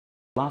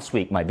Last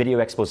week, my video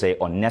expose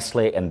on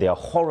Nestle and their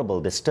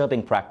horrible,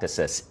 disturbing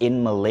practices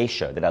in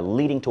Malaysia that are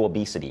leading to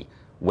obesity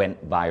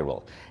went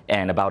viral.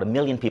 And about 1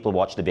 million people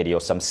watched the video.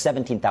 Some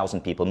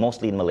 17,000 people,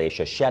 mostly in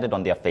Malaysia, shared it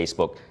on their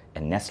Facebook,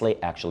 and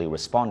Nestle actually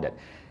responded.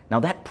 Now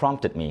that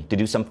prompted me to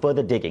do some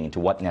further digging into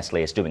what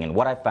Nestle is doing, and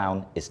what I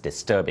found is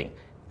disturbing.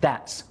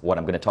 That's what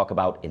I'm going to talk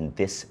about in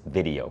this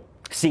video.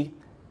 See,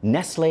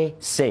 Nestle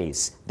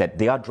says that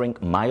their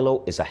drink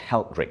Milo is a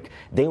health drink.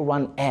 They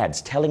run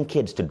ads telling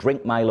kids to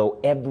drink Milo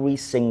every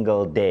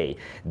single day.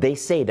 They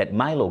say that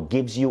Milo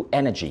gives you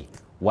energy.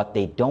 What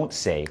they don't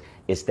say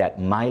is that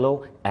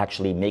Milo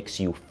actually makes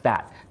you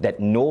fat,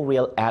 that no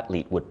real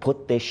athlete would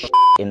put this shit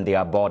in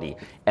their body,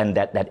 and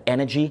that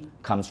energy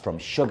comes from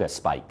sugar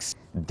spikes.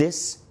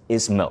 This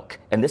is milk,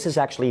 and this is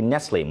actually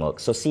Nestle milk.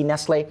 So see,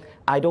 Nestle,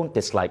 I don't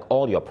dislike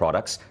all your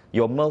products.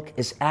 Your milk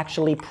is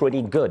actually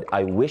pretty good.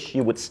 I wish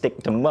you would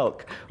stick to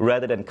milk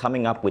rather than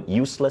coming up with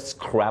useless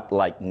crap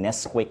like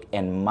Nesquik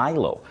and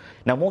Milo.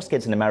 Now, most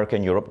kids in America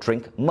and Europe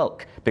drink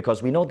milk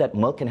because we know that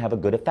milk can have a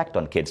good effect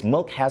on kids.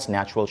 Milk has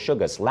natural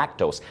sugars,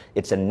 lactose.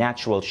 It's a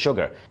natural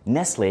sugar.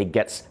 Nestle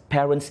gets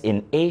parents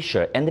in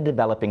Asia and the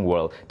developing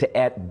world to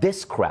add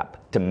this crap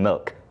to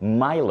milk,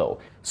 Milo.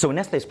 So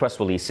Nestle's press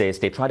release says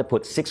they try to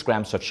put 6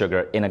 grams of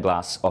sugar in a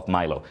glass of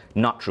Milo.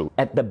 Not true.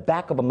 At the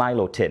back of a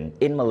Milo tin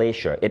in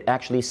Malaysia, it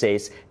actually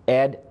says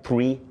add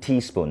 3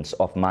 teaspoons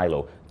of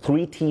Milo.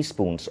 3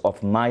 teaspoons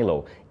of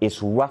Milo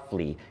is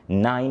roughly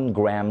 9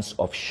 grams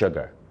of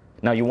sugar.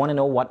 Now, you want to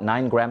know what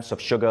 9 grams of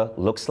sugar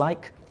looks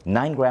like?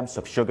 9 grams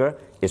of sugar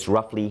is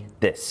roughly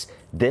this.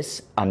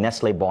 This are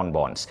Nestle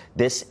bonbons.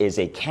 This is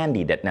a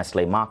candy that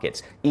Nestle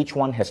markets. Each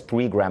one has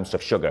 3 grams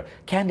of sugar.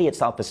 Candy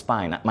itself is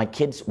fine. My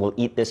kids will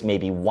eat this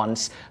maybe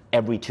once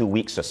every 2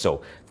 weeks or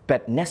so.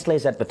 But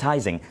Nestle's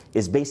advertising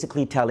is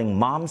basically telling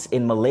moms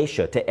in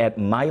Malaysia to add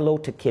Milo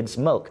to kids'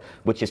 milk,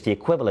 which is the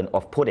equivalent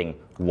of putting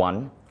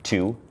 1,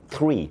 2,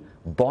 3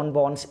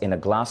 bonbons in a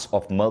glass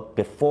of milk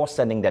before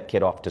sending that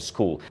kid off to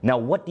school. Now,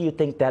 what do you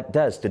think that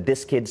does to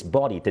this kid's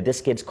body, to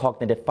this kid's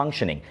cognitive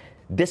functioning?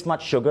 This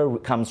much sugar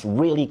comes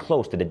really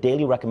close to the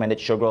daily recommended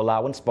sugar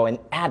allowance for an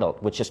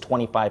adult, which is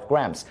 25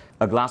 grams.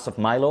 A glass of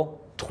Milo,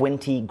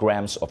 20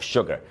 grams of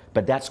sugar.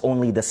 But that's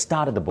only the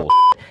start of the bullshit.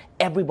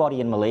 Everybody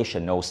in Malaysia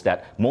knows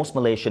that most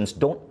Malaysians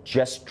don't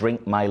just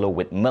drink Milo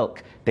with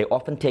milk. They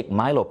often take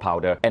Milo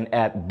powder and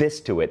add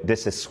this to it.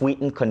 This is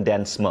sweetened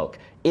condensed milk.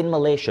 In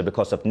Malaysia,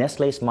 because of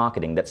Nestle's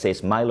marketing that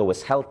says Milo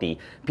is healthy,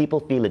 people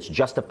feel it's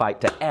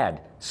justified to add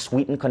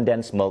sweetened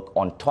condensed milk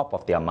on top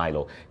of their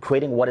Milo,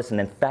 creating what is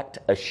in fact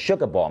a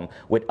sugar bomb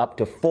with up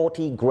to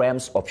 40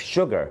 grams of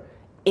sugar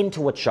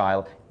into a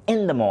child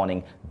in the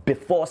morning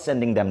before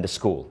sending them to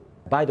school.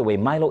 By the way,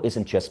 Milo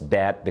isn't just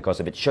bad because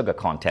of its sugar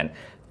content.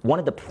 One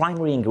of the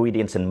primary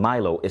ingredients in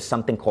Milo is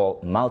something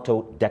called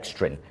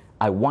maltodextrin.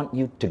 I want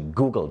you to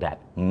Google that,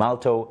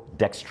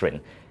 maltodextrin.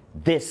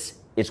 This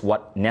is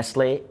what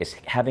Nestle is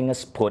having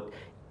us put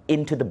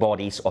into the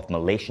bodies of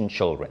Malaysian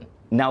children.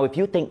 Now, if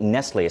you think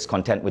Nestle is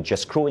content with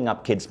just screwing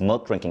up kids'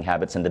 milk drinking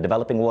habits in the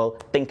developing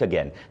world, think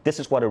again. This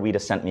is what a reader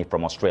sent me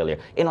from Australia.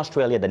 In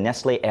Australia, the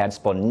Nestle ads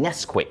for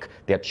Nesquik,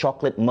 their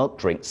chocolate milk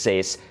drink,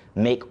 says,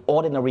 make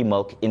ordinary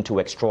milk into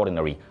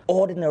extraordinary.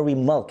 Ordinary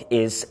milk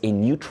is a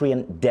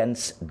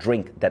nutrient-dense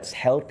drink that's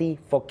healthy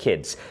for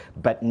kids.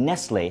 But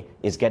Nestle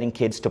is getting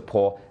kids to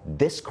pour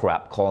this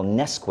crap called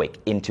Nesquik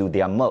into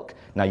their milk.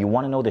 Now, you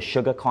want to know the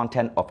sugar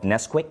content of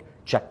Nesquik?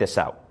 Check this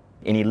out.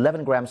 In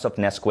 11 grams of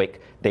Nesquik,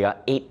 there are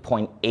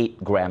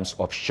 8.8 grams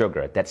of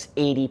sugar. That's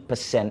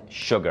 80%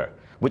 sugar,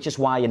 which is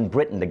why in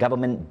Britain, the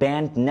government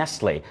banned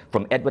Nestle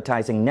from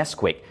advertising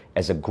Nesquik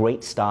as a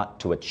great start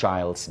to a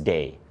child's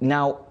day.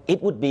 Now,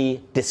 it would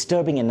be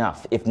disturbing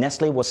enough if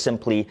Nestle was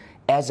simply,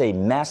 as a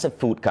massive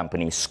food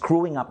company,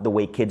 screwing up the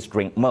way kids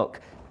drink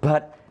milk,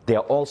 but they're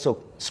also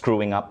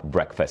screwing up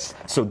breakfast.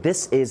 So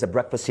this is a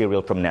breakfast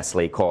cereal from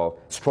Nestle called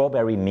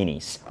Strawberry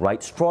Minis,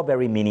 right?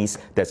 Strawberry Minis,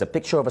 there's a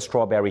picture of a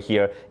strawberry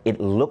here.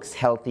 It looks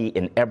healthy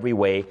in every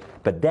way,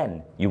 but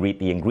then you read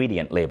the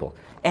ingredient label.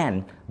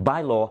 And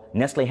by law,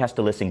 Nestle has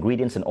to list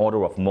ingredients in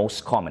order of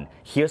most common.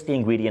 Here's the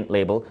ingredient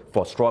label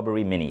for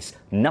Strawberry Minis.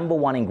 Number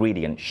 1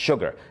 ingredient,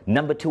 sugar.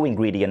 Number 2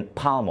 ingredient,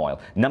 palm oil.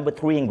 Number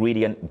 3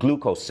 ingredient,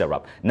 glucose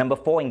syrup. Number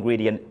 4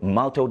 ingredient,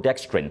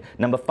 maltodextrin.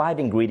 Number 5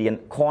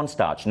 ingredient,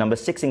 cornstarch. Number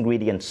 6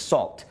 ingredient,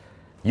 salt.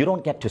 You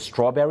don't get to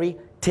strawberry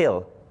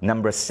till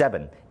number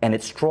 7, and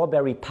it's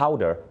strawberry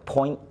powder,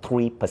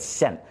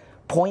 0.3%.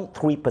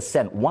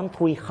 0.3%,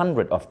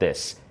 1/300 of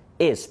this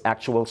is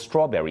actual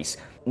strawberries.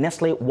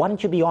 Nestle, why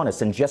don't you be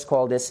honest and just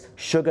call this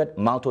sugared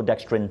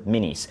maltodextrin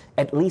minis?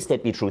 At least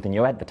there'd be truth in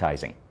your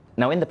advertising.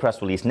 Now, in the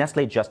press release,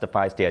 Nestle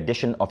justifies the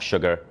addition of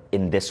sugar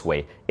in this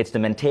way. It's to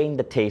maintain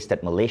the taste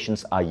that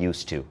Malaysians are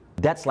used to.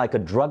 That's like a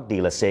drug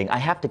dealer saying, I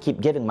have to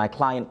keep giving my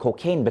client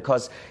cocaine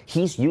because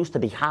he's used to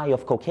the high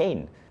of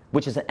cocaine.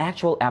 Which is an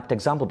actual apt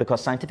example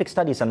because scientific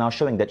studies are now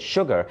showing that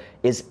sugar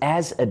is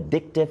as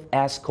addictive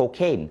as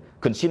cocaine.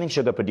 Consuming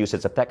sugar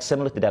produces effects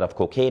similar to that of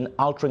cocaine,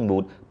 altering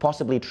mood,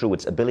 possibly through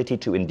its ability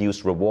to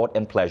induce reward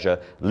and pleasure,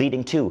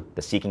 leading to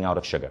the seeking out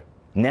of sugar.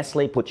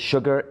 Nestle puts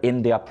sugar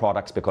in their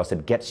products because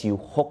it gets you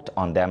hooked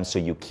on them, so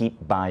you keep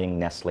buying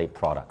Nestle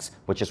products,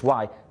 which is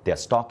why their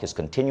stock is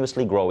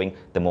continuously growing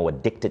the more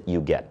addicted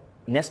you get.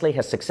 Nestle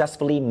has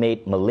successfully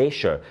made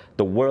Malaysia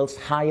the world's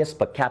highest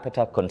per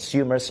capita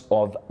consumers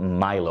of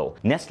Milo.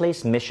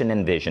 Nestle's mission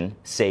and vision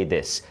say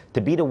this: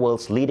 to be the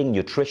world's leading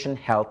nutrition,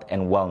 health,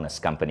 and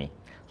wellness company.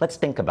 Let's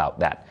think about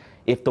that.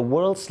 If the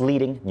world's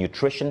leading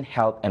nutrition,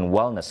 health, and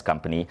wellness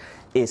company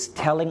is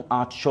telling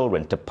our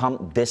children to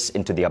pump this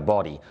into their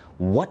body,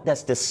 what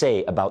does this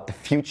say about the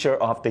future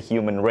of the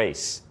human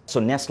race? So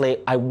Nestle,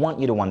 I want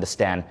you to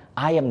understand,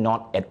 I am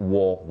not at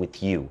war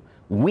with you.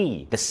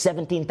 We, the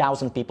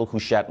 17,000 people who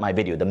shared my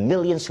video, the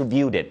millions who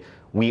viewed it,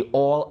 we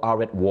all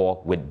are at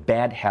war with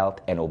bad health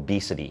and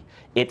obesity.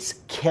 It's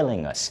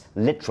killing us,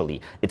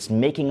 literally. It's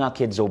making our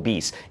kids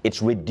obese.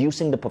 It's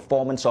reducing the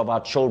performance of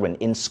our children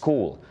in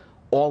school.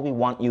 All we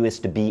want you is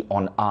to be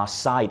on our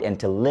side and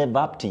to live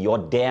up to your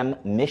damn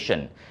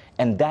mission.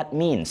 And that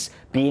means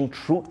being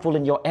truthful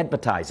in your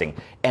advertising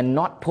and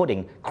not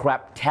putting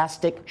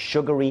craptastic,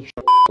 sugary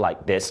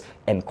like this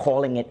and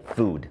calling it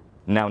food.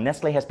 Now,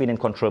 Nestle has been in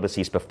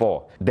controversies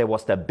before. There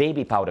was the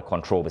baby powder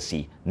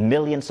controversy.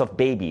 Millions of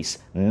babies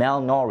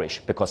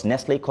malnourished because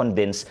Nestle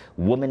convinced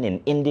women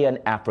in India and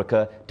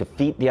Africa to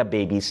feed their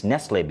babies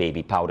Nestle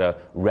baby powder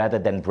rather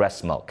than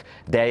breast milk.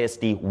 There is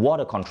the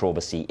water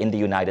controversy in the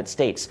United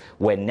States,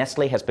 where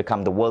Nestle has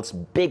become the world's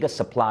biggest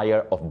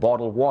supplier of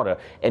bottled water,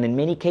 and in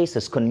many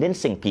cases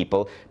convincing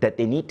people that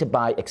they need to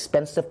buy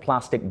expensive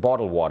plastic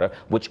bottled water,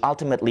 which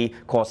ultimately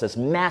causes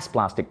mass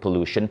plastic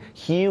pollution,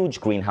 huge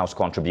greenhouse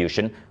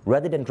contribution,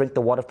 rather than drink the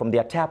water from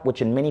their tap,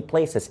 which in many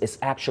places is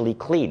actually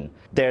clean.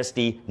 There's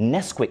the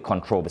Nesquik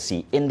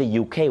controversy in the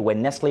UK, where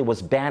Nestle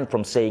was banned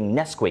from saying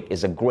Nesquik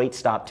is a great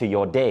start to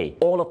your day.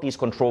 All of these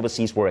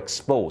controversies were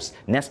exposed.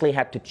 Nestle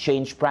had to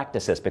change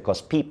practices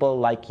because people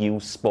like you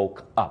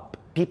spoke up.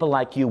 People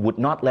like you would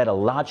not let a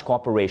large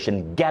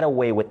corporation get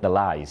away with the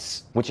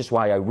lies, which is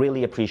why I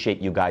really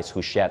appreciate you guys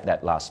who shared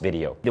that last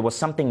video. There was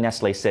something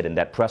Nestle said in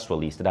that press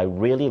release that I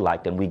really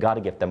liked, and we got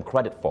to give them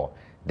credit for.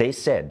 They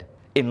said,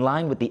 in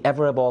line with the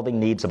ever-evolving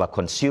needs of our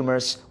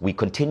consumers, we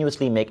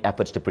continuously make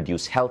efforts to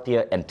produce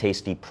healthier and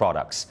tasty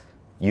products.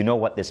 You know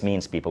what this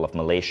means, people of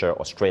Malaysia,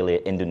 Australia,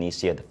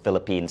 Indonesia, the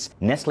Philippines.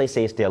 Nestle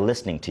says they're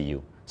listening to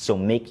you, so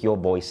make your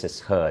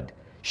voices heard.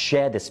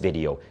 Share this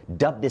video,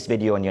 dub this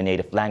video in your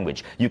native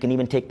language. You can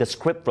even take the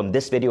script from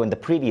this video and the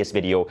previous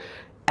video,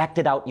 act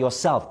it out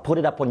yourself, put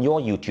it up on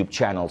your YouTube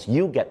channels.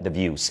 You get the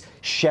views.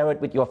 Share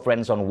it with your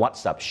friends on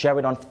WhatsApp, share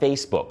it on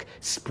Facebook,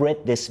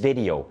 spread this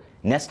video.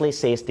 Nestle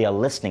says they are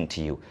listening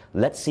to you.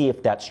 Let's see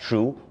if that's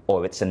true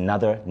or it's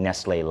another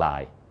Nestle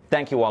lie.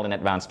 Thank you all in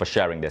advance for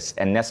sharing this.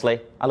 And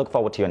Nestle, I look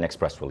forward to your next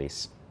press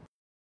release.